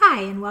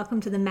Hi, and welcome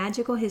to the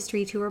Magical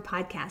History Tour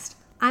podcast.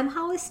 I'm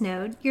Hollis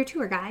Snowd, your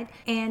tour guide,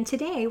 and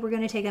today we're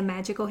going to take a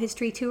magical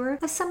history tour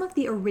of some of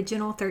the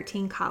original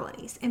 13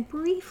 colonies and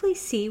briefly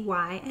see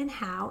why and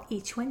how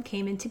each one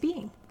came into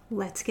being.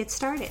 Let's get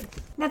started.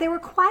 Now, there were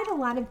quite a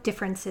lot of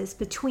differences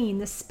between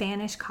the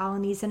Spanish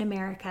colonies in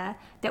America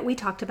that we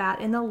talked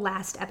about in the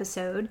last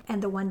episode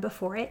and the one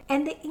before it,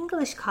 and the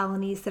English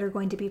colonies that are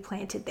going to be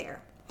planted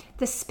there.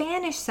 The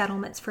Spanish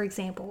settlements, for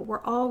example,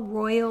 were all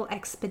royal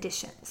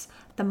expeditions.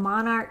 The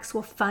monarchs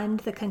will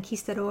fund the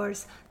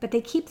conquistadors, but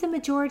they keep the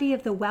majority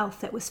of the wealth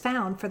that was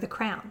found for the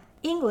crown.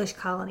 English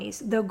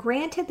colonies, though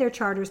granted their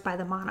charters by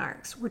the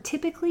monarchs, were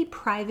typically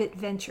private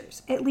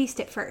ventures, at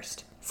least at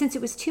first. Since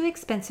it was too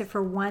expensive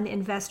for one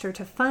investor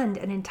to fund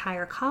an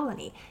entire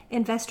colony,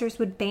 investors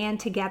would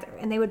band together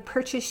and they would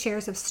purchase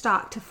shares of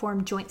stock to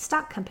form joint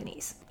stock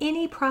companies.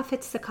 Any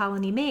profits the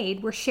colony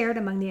made were shared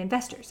among the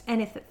investors,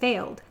 and if it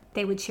failed,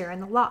 they would share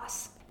in the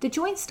loss. The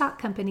joint stock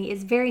company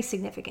is very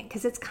significant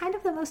because it's kind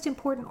of the most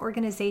important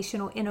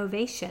organizational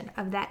innovation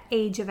of that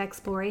age of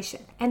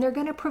exploration, and they're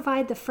going to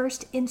provide the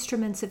first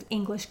instruments of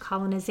English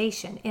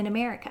colonization in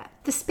America.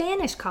 The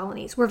Spanish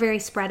colonies were very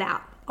spread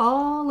out,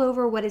 all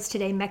over what is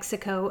today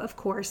Mexico, of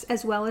course,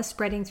 as well as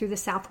spreading through the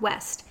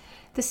Southwest.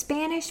 The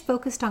Spanish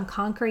focused on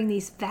conquering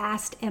these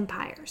vast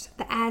empires,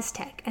 the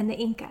Aztec and the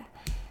Inca.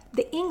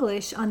 The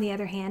English, on the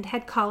other hand,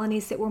 had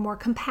colonies that were more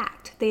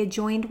compact. They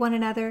adjoined one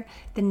another.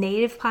 The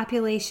native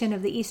population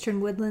of the eastern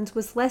woodlands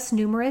was less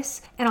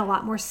numerous and a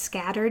lot more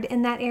scattered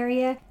in that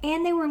area,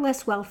 and they were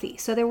less wealthy,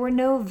 so there were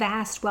no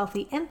vast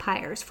wealthy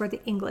empires for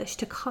the English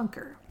to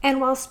conquer.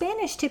 And while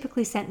Spanish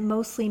typically sent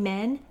mostly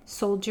men,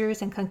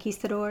 soldiers and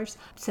conquistadors,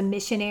 some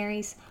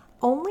missionaries,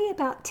 only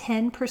about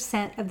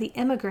 10% of the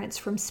immigrants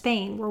from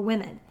Spain were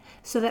women,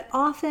 so that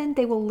often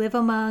they will live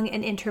among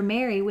and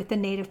intermarry with the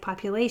native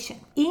population.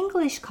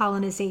 English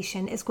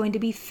colonization is going to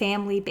be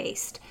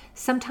family-based.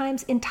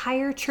 Sometimes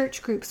entire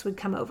church groups would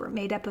come over,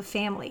 made up of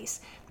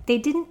families. They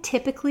didn't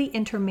typically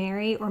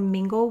intermarry or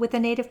mingle with the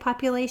native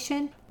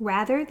population.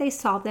 Rather, they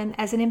saw them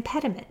as an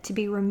impediment to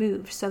be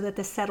removed so that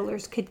the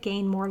settlers could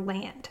gain more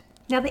land.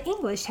 Now, the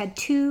English had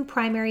two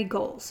primary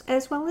goals,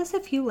 as well as a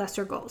few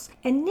lesser goals.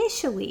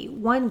 Initially,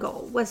 one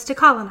goal was to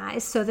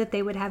colonize so that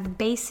they would have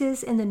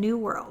bases in the New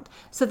World,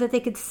 so that they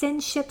could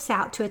send ships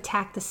out to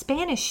attack the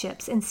Spanish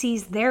ships and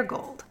seize their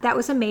gold. That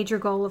was a major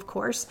goal, of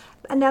course.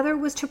 Another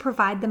was to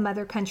provide the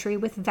mother country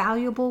with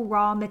valuable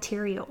raw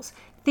materials,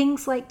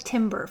 things like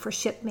timber for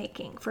ship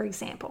making, for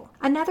example.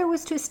 Another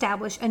was to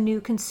establish a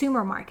new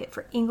consumer market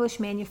for English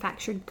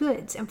manufactured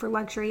goods and for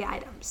luxury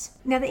items.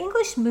 Now, the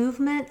English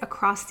movement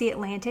across the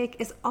Atlantic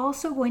is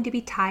also going to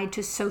be tied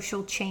to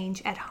social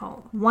change at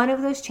home. One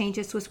of those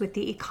changes was with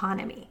the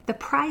economy. The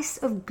price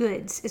of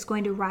goods is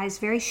going to rise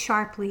very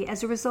sharply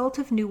as a result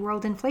of New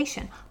World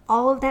inflation.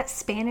 All of that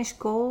Spanish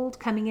gold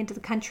coming into the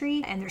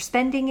country, and they're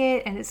spending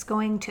it, and it's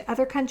going to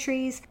other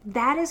countries,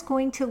 that is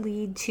going to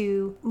lead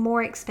to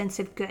more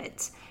expensive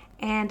goods.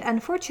 And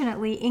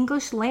unfortunately,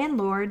 English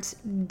landlords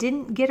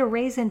didn't get a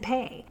raise in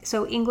pay.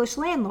 So English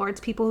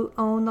landlords, people who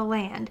own the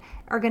land,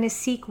 are going to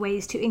seek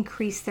ways to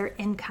increase their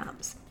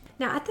incomes.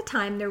 Now, at the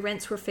time, their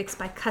rents were fixed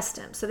by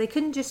custom, so they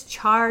couldn't just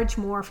charge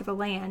more for the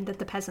land that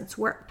the peasants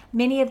worked.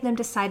 Many of them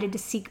decided to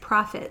seek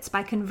profits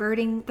by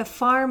converting the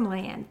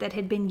farmland that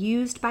had been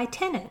used by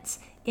tenants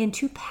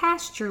into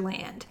pasture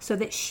land so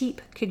that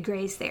sheep could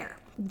graze there.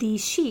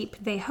 These sheep,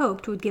 they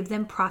hoped, would give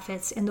them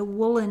profits in the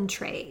woolen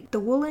trade. The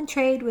woolen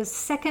trade was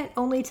second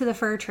only to the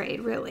fur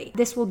trade, really.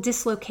 This will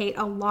dislocate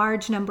a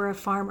large number of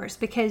farmers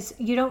because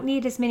you don't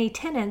need as many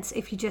tenants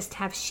if you just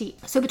have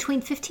sheep. So between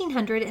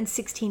 1500 and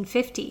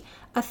 1650,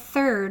 a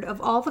third of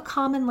all the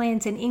common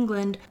lands in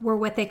England were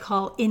what they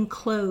call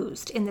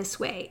enclosed in this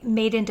way,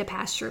 made into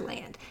pasture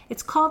land.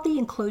 It's called the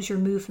enclosure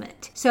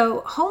movement.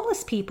 So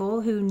homeless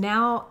people who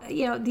now,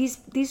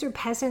 these are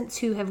peasants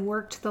who have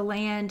worked the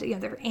land,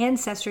 their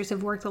ancestors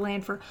have worked the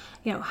land for,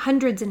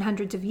 hundreds and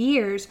hundreds of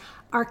years,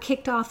 are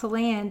kicked off the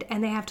land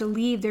and they have to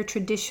leave their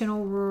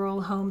traditional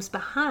rural homes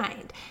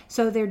behind.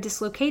 So they're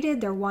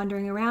dislocated, they're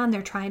wandering around,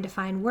 they're trying to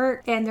find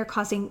work, and they're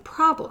causing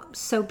problems.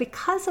 So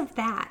because of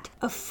that,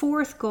 a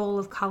fourth goal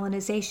of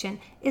colonization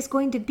is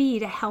going to be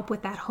to help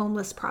with that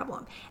homeless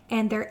problem.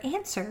 And their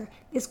answer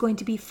is going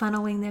to be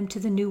funneling them to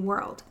the New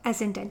World as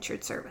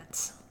indentured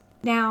servants.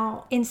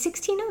 Now, in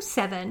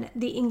 1607,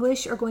 the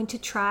English are going to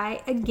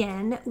try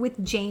again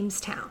with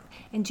Jamestown,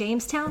 and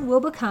Jamestown will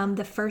become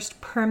the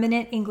first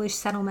permanent English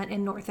settlement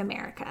in North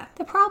America.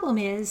 The problem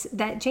is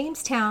that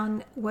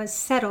Jamestown was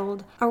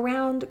settled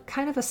around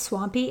kind of a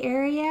swampy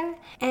area,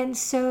 and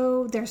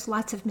so there's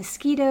lots of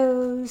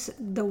mosquitoes,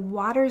 the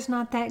water's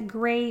not that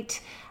great,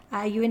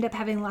 you end up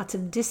having lots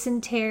of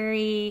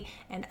dysentery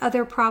and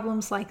other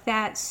problems like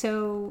that,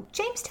 so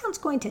Jamestown's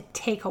going to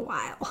take a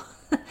while.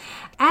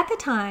 At the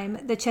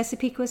time, the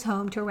Chesapeake was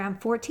home to around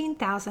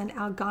 14,000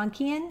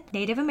 Algonquian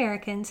Native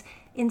Americans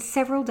in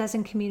several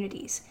dozen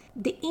communities.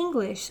 The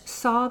English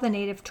saw the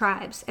native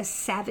tribes as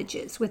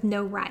savages with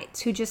no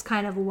rights, who just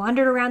kind of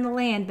wandered around the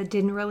land but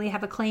didn't really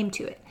have a claim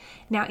to it.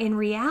 Now, in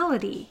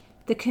reality,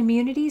 The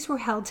communities were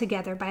held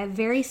together by a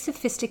very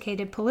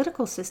sophisticated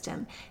political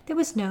system that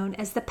was known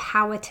as the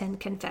Powhatan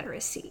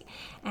Confederacy,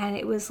 and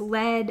it was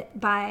led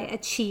by a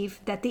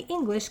chief that the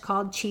English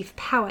called Chief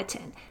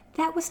Powhatan.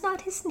 That was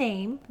not his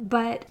name,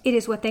 but it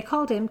is what they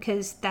called him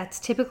because that's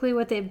typically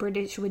what the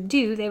British would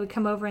do. They would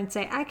come over and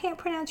say, I can't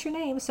pronounce your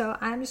name, so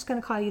I'm just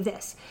going to call you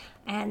this.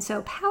 And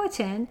so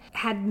Powhatan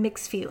had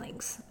mixed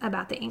feelings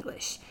about the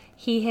English.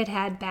 He had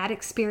had bad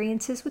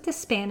experiences with the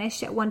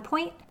Spanish at one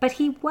point, but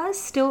he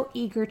was still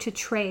eager to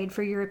trade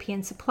for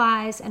European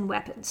supplies and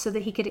weapons so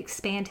that he could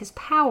expand his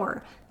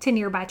power to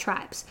nearby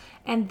tribes.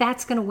 And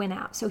that's going to win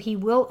out. So he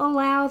will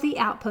allow the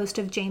outpost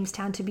of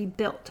Jamestown to be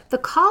built. The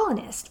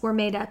colonists were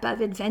made up of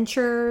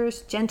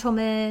adventurers,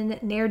 gentlemen,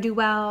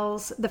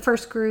 ne'er-do-wells. The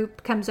first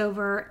group comes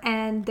over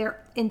and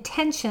their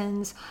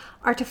intentions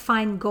are to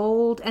find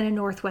gold and a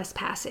Northwest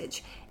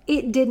Passage.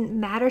 It didn't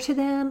matter to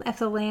them if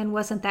the land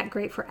wasn't that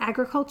great for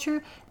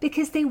agriculture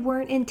because they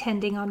weren't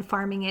intending on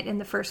farming it in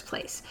the first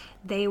place.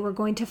 They were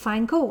going to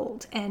find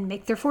gold and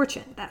make their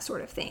fortune, that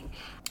sort of thing.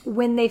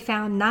 When they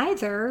found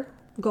neither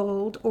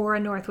gold or a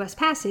Northwest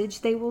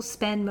Passage, they will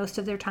spend most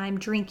of their time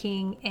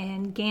drinking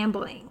and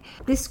gambling.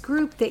 This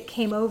group that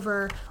came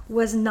over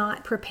was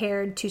not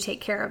prepared to take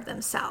care of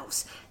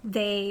themselves.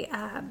 They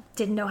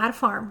didn't know how to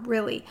farm,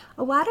 really.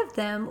 A lot of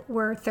them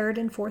were third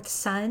and fourth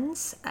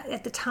sons.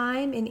 At the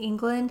time in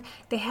England,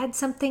 they had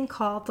something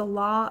called the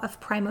law of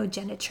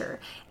primogeniture,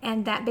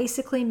 and that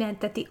basically meant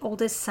that the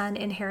oldest son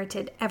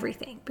inherited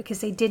everything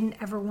because they didn't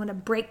ever want to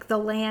break the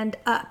land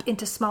up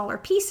into smaller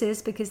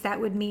pieces because that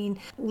would mean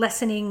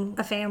lessening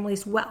a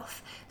family's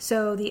wealth.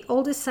 So the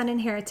oldest son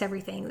inherits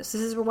everything. This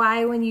is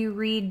why when you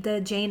read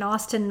the Jane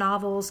Austen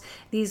novels,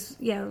 these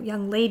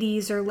young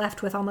ladies are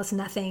left with almost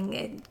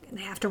nothing.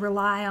 They have to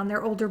rely on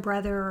their older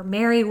brother or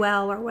marry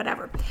well or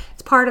whatever.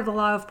 It's part of the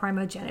law of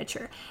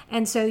primogeniture.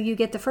 And so you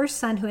get the first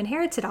son who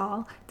inherits it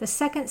all. The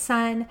second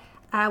son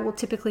will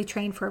typically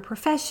train for a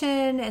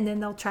profession, and then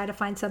they'll try to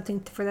find something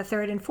for the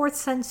third and fourth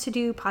sons to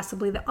do,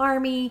 possibly the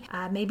army,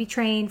 maybe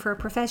train for a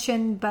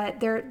profession, but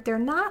they're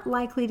not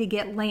likely to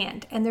get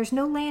land, and there's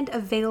no land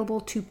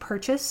available to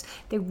purchase.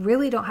 They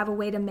really don't have a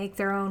way to make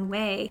their own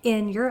way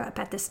in Europe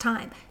at this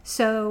time.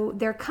 So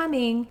they're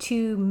coming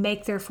to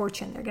make their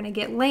fortune. They're going to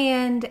get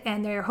land,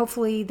 and they're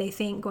hopefully, they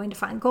think, going to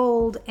find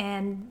gold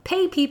and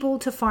pay people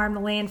to farm the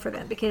land for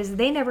them because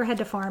they never had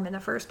to farm in the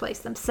first place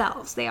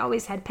themselves. They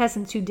always had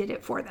peasants who did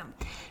it for them.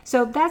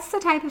 So that's the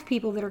type of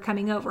people that are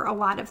coming over, a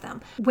lot of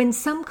them. When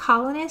some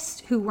colonists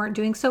who weren't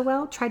doing so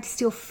well tried to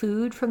steal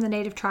food from the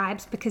native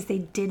tribes because they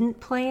didn't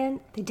plant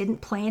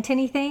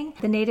anything,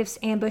 the natives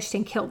ambushed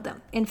and killed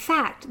them. In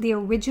fact, the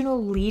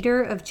original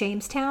leader of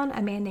Jamestown,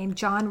 a man named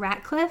John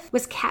Ratcliffe,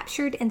 was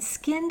captured and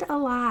skinned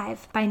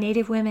alive by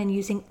native women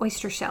using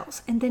oyster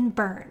shells and then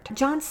burned.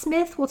 John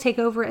Smith will take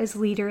over as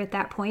leader at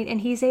that point,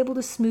 and he's able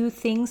to smooth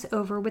things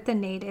over with the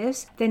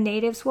natives. The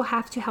natives will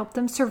have to help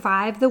them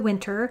survive the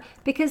winter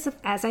because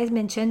as I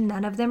mentioned,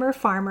 none of them are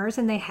farmers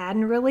and they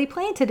hadn't really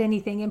planted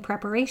anything in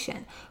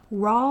preparation.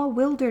 Raw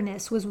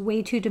wilderness was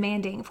way too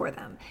demanding for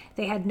them.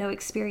 They had no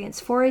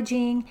experience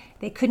foraging,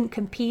 they couldn't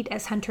compete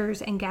as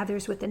hunters and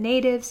gatherers with the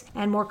natives,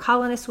 and more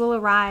colonists will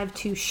arrive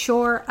to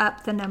shore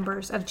up the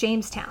numbers of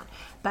Jamestown.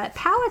 But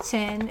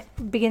Powhatan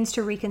begins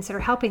to reconsider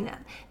helping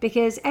them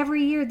because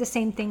every year the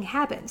same thing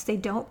happens. They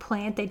don't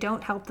plant, they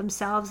don't help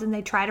themselves, and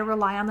they try to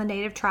rely on the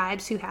native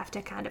tribes who have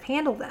to kind of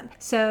handle them.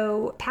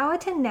 So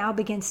Powhatan now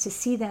begins to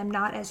see them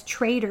not as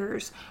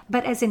traders,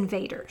 but as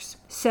invaders.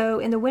 So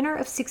in the winter of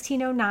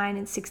 1609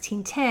 and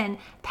 1610,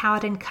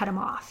 Powhatan cut them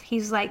off.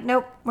 He's like,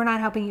 nope, we're not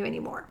helping you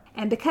anymore.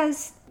 And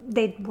because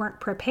they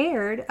weren't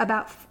prepared,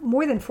 about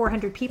more than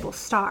 400 people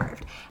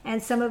starved,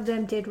 and some of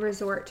them did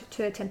resort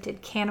to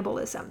attempted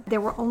cannibalism.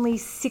 There were only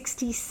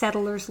 60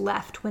 settlers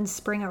left when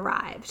spring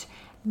arrived.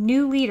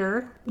 New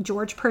leader,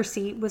 George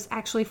Percy, was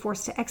actually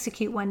forced to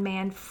execute one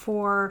man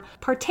for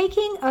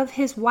partaking of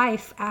his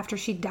wife after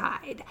she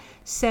died.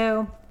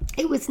 So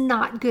it was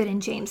not good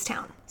in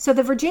Jamestown. So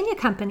the Virginia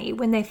Company,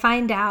 when they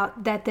find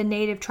out that the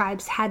native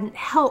tribes hadn't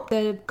helped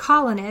the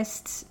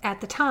colonists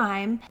at the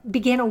time,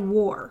 began a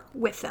war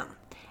with them.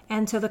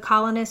 And so the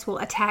colonists will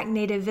attack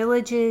native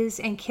villages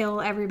and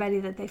kill everybody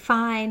that they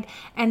find.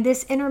 And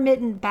this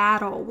intermittent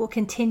battle will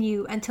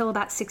continue until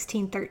about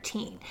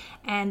 1613.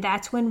 And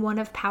that's when one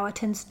of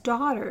Powhatan's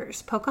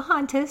daughters,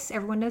 Pocahontas,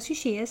 everyone knows who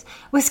she is,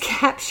 was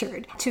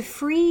captured. To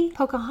free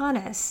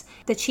Pocahontas,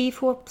 the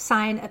chief will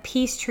sign a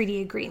peace treaty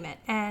agreement.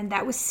 And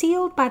that was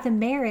sealed by the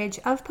marriage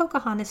of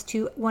Pocahontas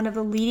to one of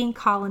the leading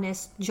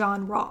colonists,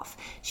 John Rolfe.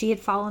 She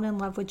had fallen in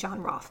love with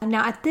John Rolfe.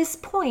 Now, at this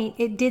point,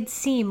 it did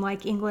seem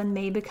like England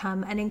may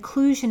become an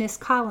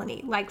inclusionist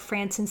colony, like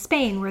France and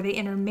Spain, where they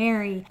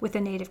intermarry with the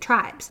native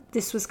tribes.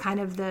 This was kind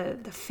of the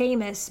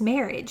famous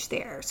marriage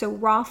there. So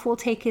Rolfe will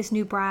take his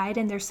new bride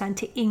and their son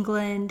to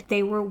England.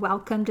 They were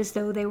welcomed as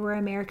though they were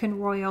American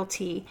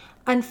royalty.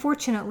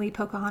 Unfortunately,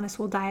 Pocahontas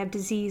will die of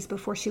disease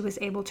before she was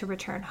able to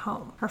return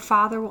home. Her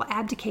father will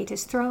abdicate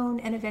his throne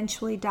and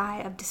eventually die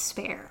of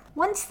despair.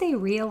 Once they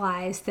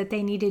realized that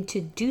they needed to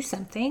do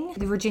something,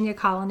 the Virginia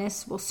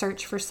colonists will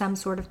search for some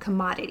sort of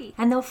commodity,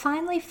 and they'll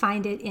finally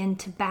find it in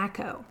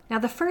tobacco. Now,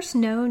 the first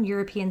known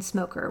European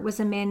smoker was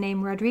a man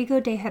named Rodrigo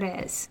de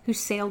Jerez, who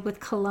sailed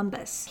with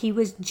Columbus. He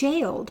was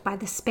jailed by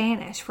the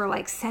Spanish for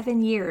like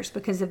 7 years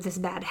because of this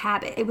bad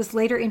habit. It was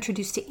later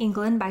introduced to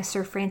England by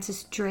Sir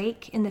Francis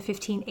Drake in the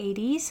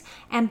 1580s,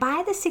 and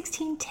by the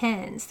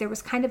 1610s, there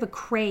was kind of a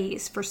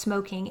craze for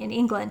smoking in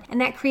England,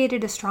 and that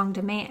created a strong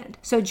demand.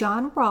 So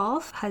John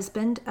Rolfe,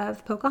 husband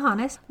of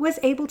Pocahontas, was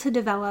able to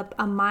develop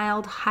a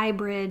mild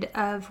hybrid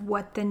of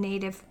what the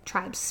native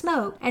tribes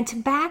smoked, and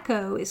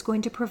tobacco is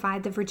going to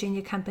provide the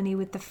Virginia Company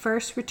with the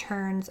first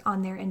returns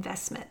on their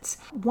investments.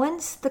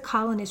 Once the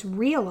colonists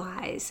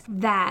realize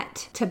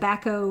that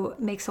tobacco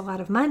makes a lot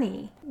of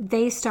money,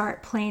 they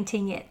start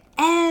planting it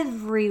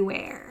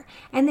everywhere.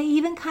 And they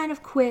even kind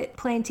of quit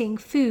planting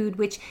food,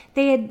 which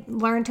they had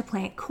learned to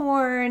plant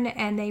corn,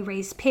 and they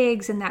raised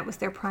pigs, and that was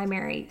their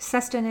primary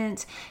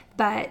sustenance.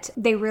 But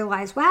they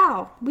realized,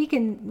 wow, we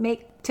can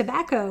make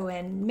tobacco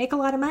and make a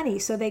lot of money.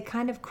 So they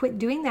kind of quit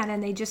doing that,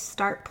 and they just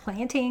start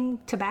planting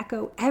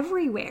tobacco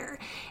everywhere.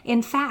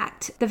 In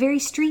fact, the very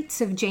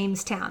streets of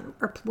Jamestown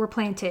were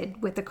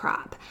planted with the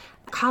crop.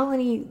 A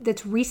colony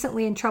that's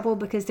recently in trouble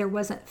because there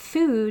wasn't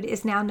food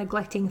is now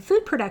neglecting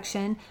food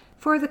production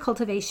for the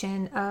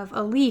cultivation of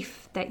a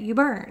leaf that you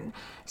burn.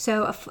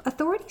 So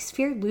authorities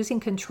feared losing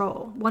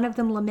control. One of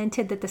them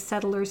lamented that the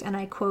settlers, and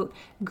I quote,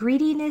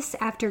 "greediness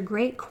after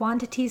great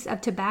quantities of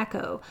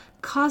tobacco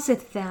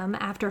causeth them,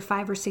 after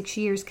 5 or 6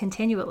 years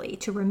continually,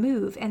 to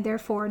remove, and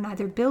therefore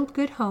neither build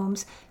good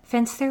homes,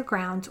 fence their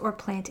grounds, or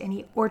plant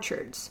any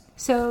orchards."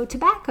 So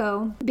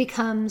tobacco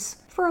becomes,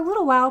 for a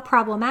little while,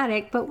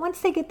 problematic, but once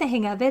they get the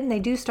hang of it and they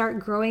do start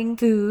growing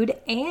food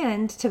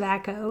and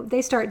tobacco,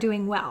 they start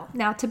doing well.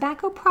 Now,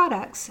 tobacco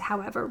products,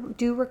 however,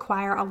 do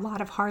require a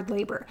lot of hard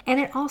labor, and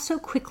it also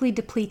quickly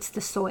depletes the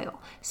soil.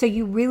 So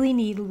you really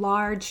need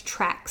large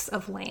tracts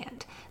of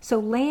land. So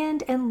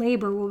land and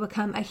labor will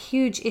become a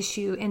huge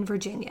issue in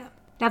Virginia.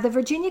 Now, the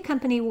Virginia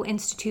Company will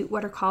institute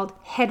what are called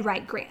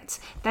headright grants.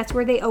 That's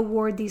where they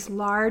award these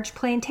large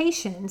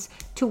plantations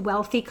to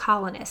wealthy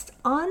colonists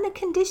on the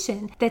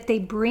condition that they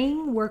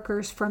bring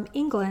workers from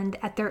England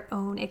at their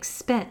own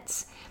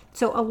expense.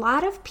 So a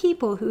lot of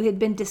people who had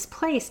been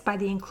displaced by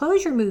the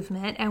enclosure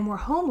movement and were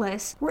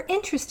homeless were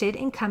interested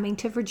in coming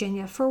to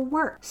Virginia for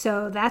work.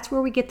 So that's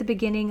where we get the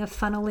beginning of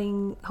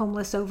funneling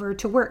homeless over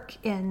to work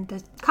in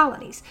the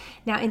colonies.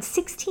 Now, in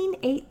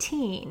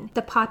 1618,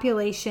 the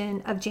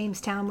population of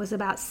Jamestown was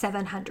about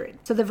 700.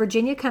 So the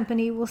Virginia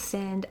Company will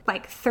send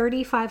like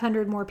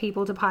 3,500 more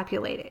people to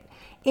populate it.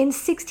 In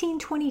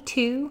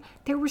 1622,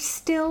 there were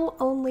still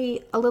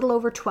only a little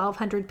over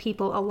 1,200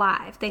 people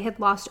alive. They had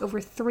lost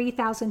over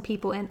 3,000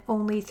 people in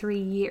only 3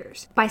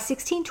 years. By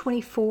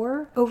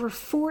 1624, over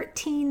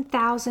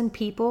 14,000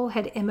 people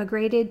had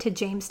immigrated to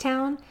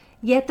Jamestown,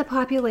 yet the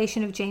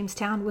population of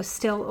Jamestown was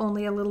still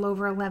only a little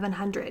over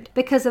 1,100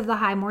 because of the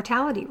high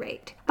mortality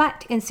rate.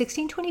 But in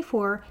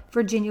 1624,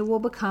 Virginia will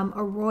become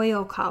a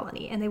royal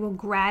colony, and they will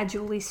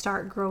gradually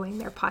start growing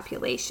their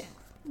population.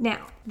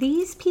 Now,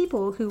 these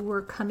people who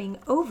were coming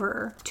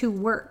over to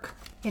work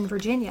in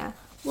Virginia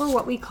were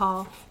what we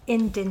call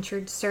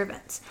indentured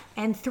servants.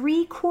 And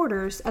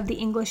 3/4 of the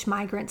English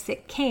migrants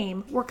that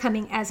came were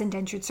coming as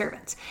indentured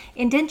servants.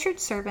 Indentured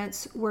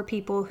servants were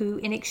people who,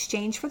 in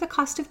exchange for the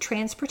cost of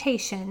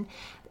transportation,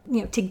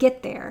 to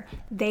get there,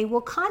 they will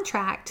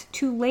contract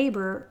to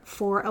labor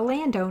for a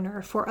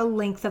landowner for a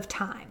length of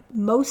time.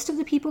 Most of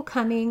the people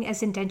coming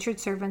as indentured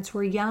servants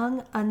were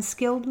young,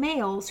 unskilled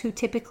males who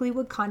typically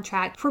would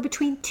contract for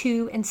between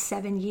 2 and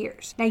 7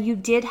 years. Now, you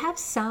did have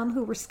some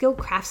who were skilled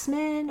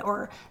craftsmen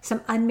or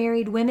some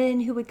unmarried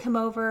women who would come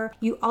over.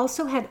 You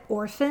also had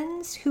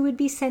orphans who would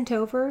be sent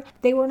over.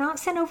 They were not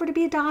sent over to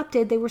be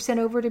adopted. They were sent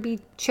over to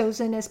be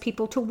chosen as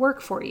people to work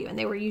for you. And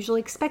they were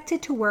usually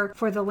expected to work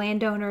for the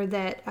landowner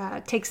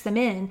that takes them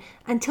in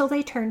until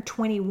they turned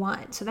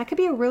 21. So that could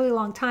be a really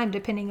long time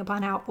depending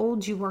upon how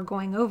old you were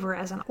going over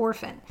as an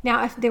orphan.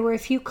 Now, if there were a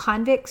few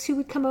convicts who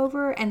would come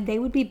over, and they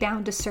would be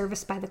bound to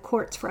service by the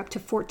courts for up to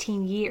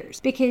 14 years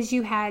because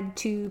you had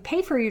to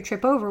pay for your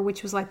trip over,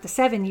 which was like the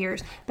 7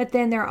 years, but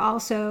then they're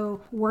also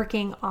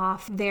working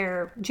off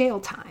their jail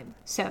time,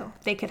 so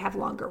they could have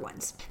longer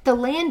ones. The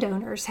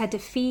landowners had to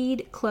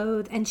feed,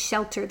 clothe, and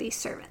shelter these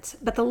servants,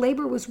 but the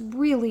labor was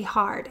really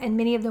hard, and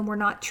many of them were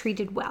not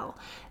treated well.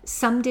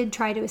 Some did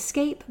try to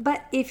escape,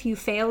 but if you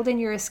failed in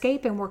your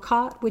escape and were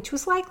caught, which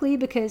was likely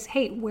because,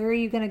 hey, where are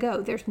you going to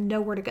go? There's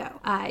nowhere to go.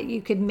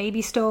 You could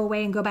maybe stow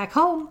away and go back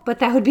home, but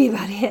that would be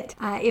about it.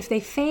 If they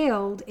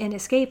failed in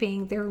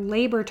escaping, their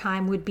labor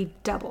time would be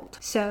doubled.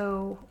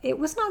 So it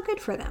was not good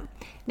for them.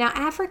 Now,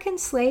 African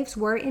slaves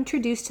were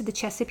introduced to the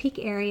Chesapeake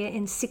area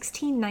in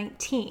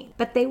 1619,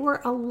 but they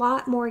were a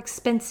lot more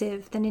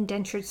expensive than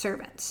indentured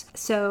servants.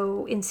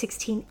 So in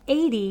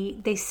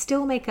 1680, they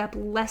still make up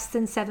less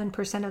than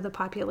 7% of the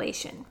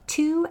population.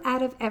 2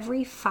 out of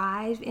every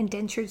 5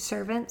 indentured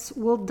servants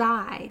will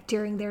die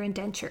during their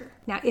indenture.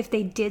 Now, if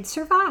they did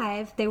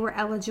survive, they were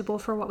eligible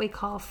for what we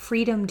call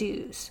freedom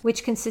dues,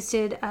 which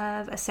consisted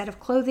of a set of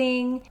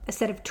clothing, a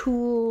set of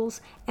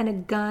tools, and a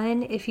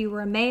gun if you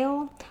were a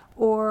male,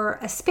 or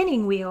a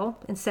spinning wheel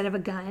instead of a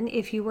gun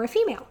if you were a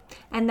female.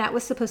 And that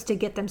was supposed to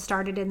get them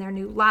started in their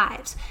new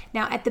lives.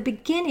 Now, at the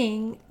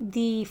beginning,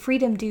 the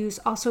freedom dues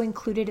also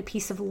included a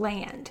piece of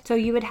land, so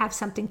you would have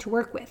something to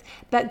work with.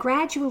 But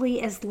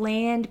gradually, as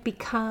land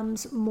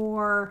becomes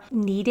more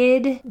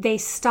needed, they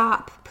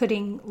stop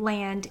putting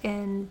land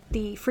in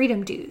the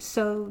freedom dues.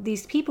 So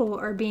these people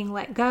are being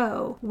let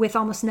go with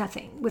almost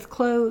nothing, with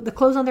the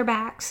clothes on their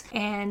backs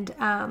and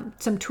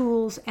some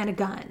tools and a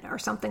gun or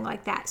something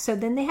like that. So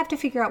then they have to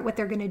figure out what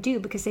they're going to do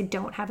because they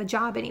don't have a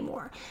job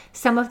anymore.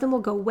 Some of them will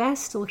go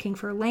west looking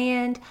for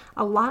land.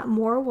 A lot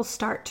more will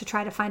start to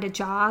try to find a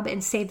job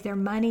and save their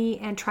money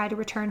and try to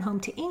return home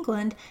to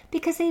England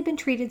because they had been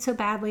treated so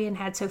badly and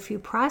had so few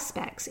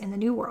prospects in the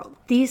New World.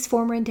 These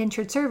former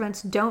indentured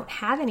servants don't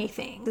have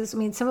anything. This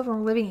means some of them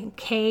are living in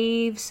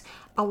caves.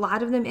 A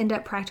lot of them end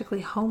up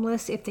practically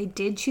homeless if they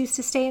did choose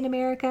to stay in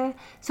America.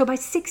 So by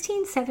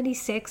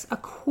 1676, a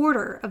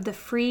quarter of the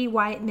free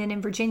white men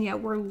in Virginia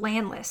were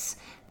landless.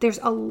 There's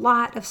a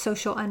lot of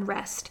social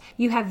unrest.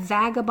 You have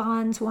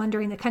vagabonds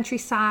wandering the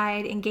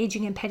countryside,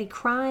 engaging in petty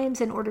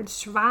crimes in order to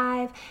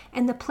survive,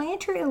 and the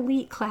planter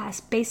elite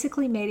class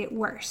basically made it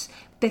worse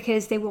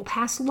because they will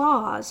pass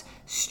laws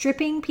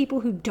stripping people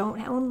who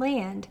don't own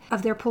land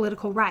of their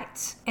political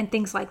rights and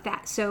things like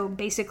that. So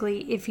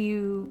basically, if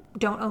you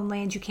don't own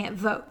land, you can't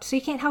vote. So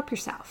you can't help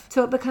yourself.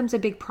 So it becomes a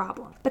big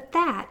problem. But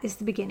that is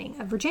the beginning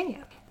of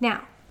Virginia.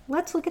 Now,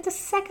 let's look at the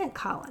second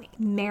colony,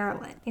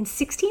 Maryland. In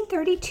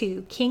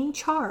 1632, King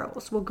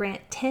Charles will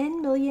grant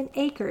 10 million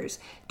acres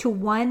to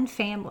one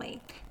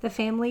family, the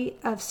family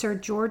of Sir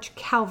George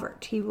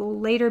Calvert. He will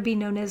later be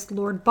known as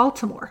Lord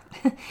Baltimore.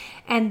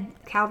 And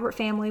Calvert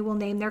family will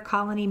name their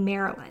colony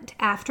Maryland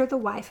after the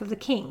wife of the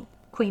king,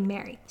 Queen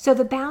Mary. So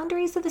the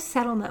boundaries of the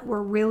settlement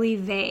were really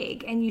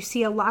vague, and you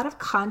see a lot of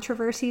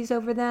controversies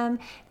over them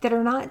that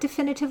are not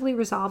definitively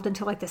resolved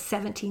until like the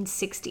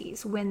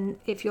 1760s, when,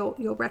 if you'll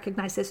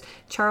recognize this,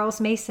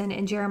 Charles Mason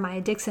and Jeremiah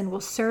Dixon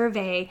will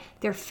survey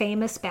their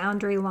famous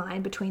boundary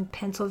line between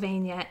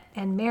Pennsylvania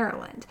and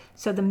Maryland,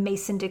 so the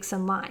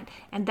Mason-Dixon line.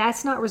 And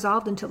that's not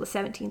resolved until the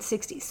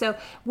 1760s. So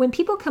when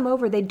people come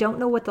over, they don't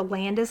know what the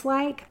land is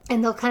like,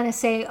 and they'll kind of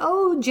say,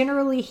 oh,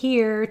 generally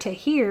here to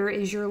here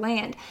is your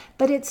land.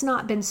 But it's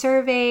not been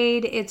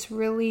surveyed. It's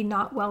really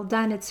not well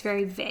done. It's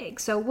very vague.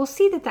 So we'll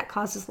see that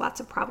causes lots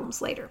of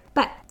problems later.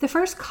 But the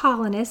first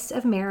colonists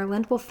of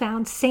Maryland will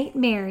found St.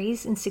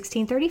 Mary's in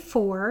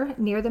 1634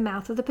 near the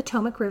mouth of the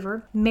Potomac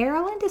River.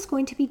 Maryland is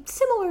going to be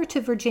similar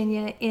to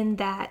Virginia in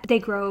that they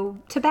grow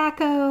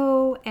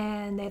tobacco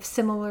and they have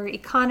similar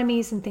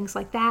economies and things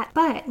like that.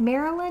 But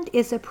Maryland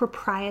is a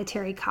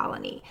proprietary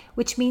colony,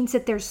 which means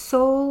that there's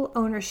sole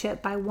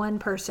ownership by one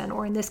person,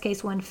 or in this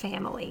case, one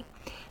family.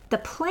 The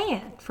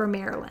plan for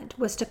Maryland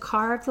was to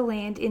carve the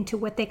land into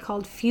what they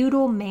called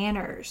feudal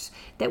manors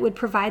that would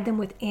provide them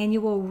with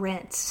annual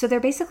rents. So they're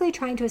basically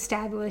trying to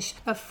establish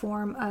a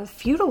form of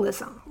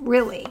feudalism,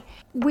 really,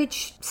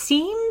 which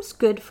seems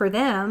good for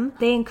them.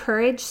 They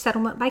encourage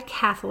settlement by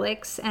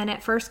Catholics, and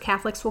at first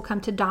Catholics will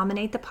come to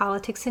dominate the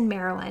politics in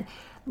Maryland.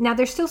 Now,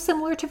 they're still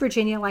similar to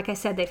Virginia. Like I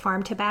said, they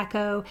farm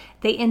tobacco.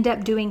 They end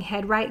up doing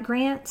headright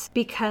grants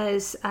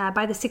because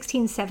by the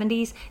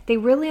 1670s, they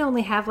really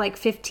only have like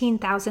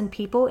 15,000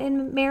 people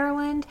in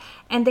Maryland.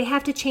 And they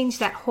have to change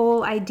that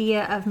whole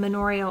idea of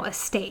manorial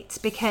estates,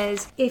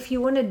 because if you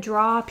want to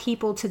draw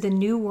people to the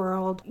New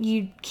World,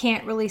 you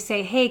can't really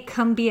say, hey,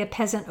 come be a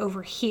peasant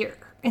over here,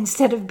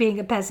 instead of being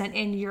a peasant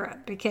in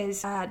Europe,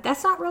 because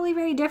that's not really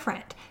very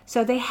different.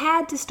 So they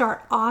had to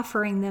start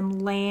offering them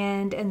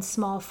land and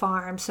small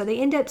farms. So they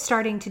end up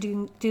starting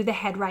to do the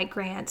headright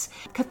grants.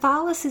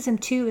 Catholicism,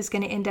 too, is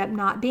going to end up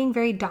not being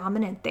very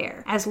dominant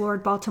there, as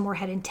Lord Baltimore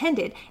had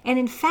intended. And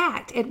in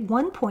fact, at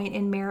one point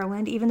in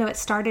Maryland, even though it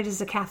started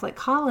as a Catholic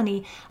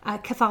colony,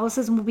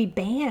 Catholicism will be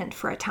banned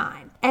for a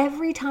time.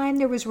 Every time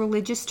there was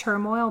religious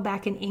turmoil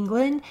back in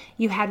England,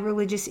 you had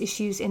religious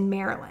issues in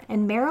Maryland.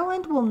 And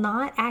Maryland will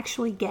not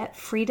actually get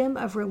freedom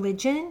of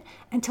religion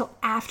until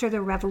after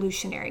the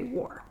Revolutionary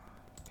War.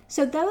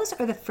 So those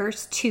are the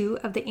first 2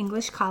 of the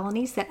English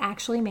colonies that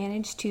actually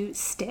managed to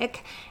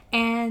stick.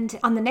 And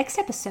on the next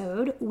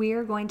episode,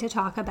 we're going to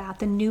talk about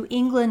the New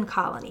England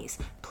colonies,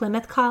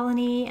 Plymouth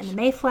Colony and the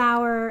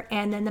Mayflower,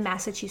 and then the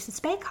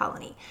Massachusetts Bay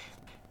Colony.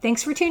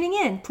 Thanks for tuning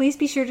in. Please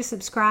be sure to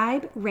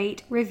subscribe,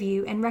 rate,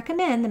 review, and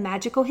recommend the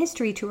Magical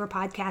History Tour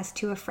podcast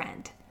to a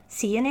friend.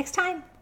 See you next time.